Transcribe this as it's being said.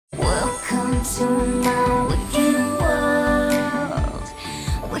Welcome to my wicked world.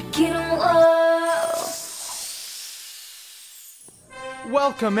 Wicked world.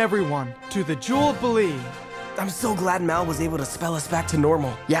 Welcome, everyone, to the Jewel of Beliee. I'm so glad Mal was able to spell us back to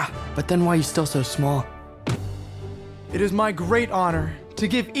normal. Yeah, but then why are you still so small? It is my great honor to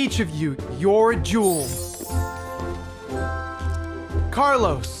give each of you your jewel.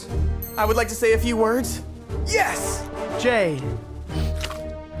 Carlos. I would like to say a few words. Yes! Jay.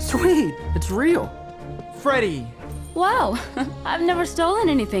 Sweet, it's real. Freddie. Wow, I've never stolen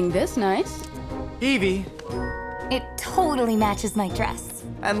anything this nice. Evie. It totally matches my dress.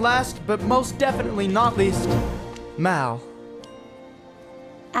 And last, but most definitely not least, Mal.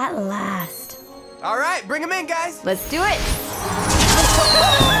 At last. All right, bring him in, guys. Let's do it.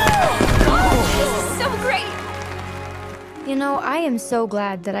 This is so great. You know, I am so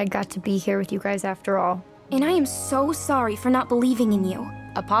glad that I got to be here with you guys after all. And I am so sorry for not believing in you.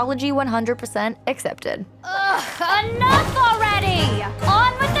 Apology 100% accepted. Ugh, enough already!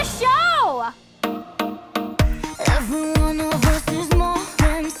 On with the show! Every one of us is more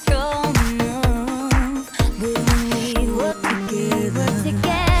than strong enough. But when we work together,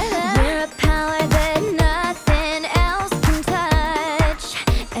 we're a power that nothing else can touch.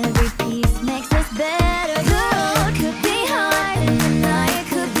 Every piece makes us better. The road could be hard and the night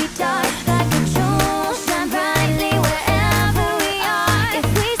could be dark. Like a jewel, shine brightly wherever we are. If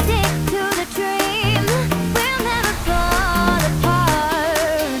we stick to the dream, we'll never fall apart.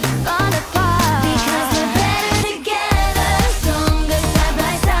 Fall apart. Because we're better together, stronger side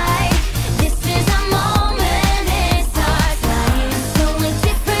by side. This is our moment, it's our time. So we're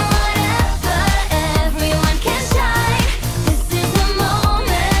different, whatever, everyone can shine. This is the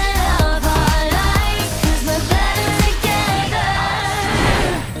moment of our lives. 'Cause we're better together.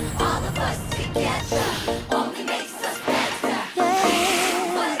 All of us together only makes us better.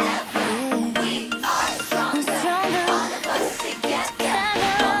 Whatever, we are stronger. All of us together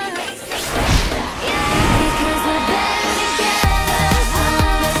only makes us better. Because we're better together,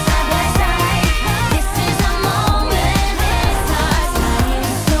 stronger side by side. This is our moment, it's our time.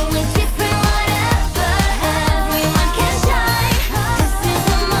 So we're different, whatever, everyone can shine. This is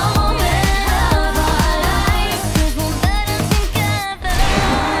the moment of our lives. 'Cause we're better together.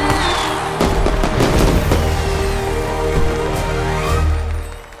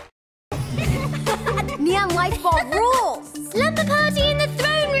 Neon light ball rules! Slumber party in the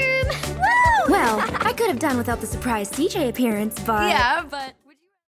throne room! Woo! Well, I could have done without the surprise DJ appearance, but... Yeah, but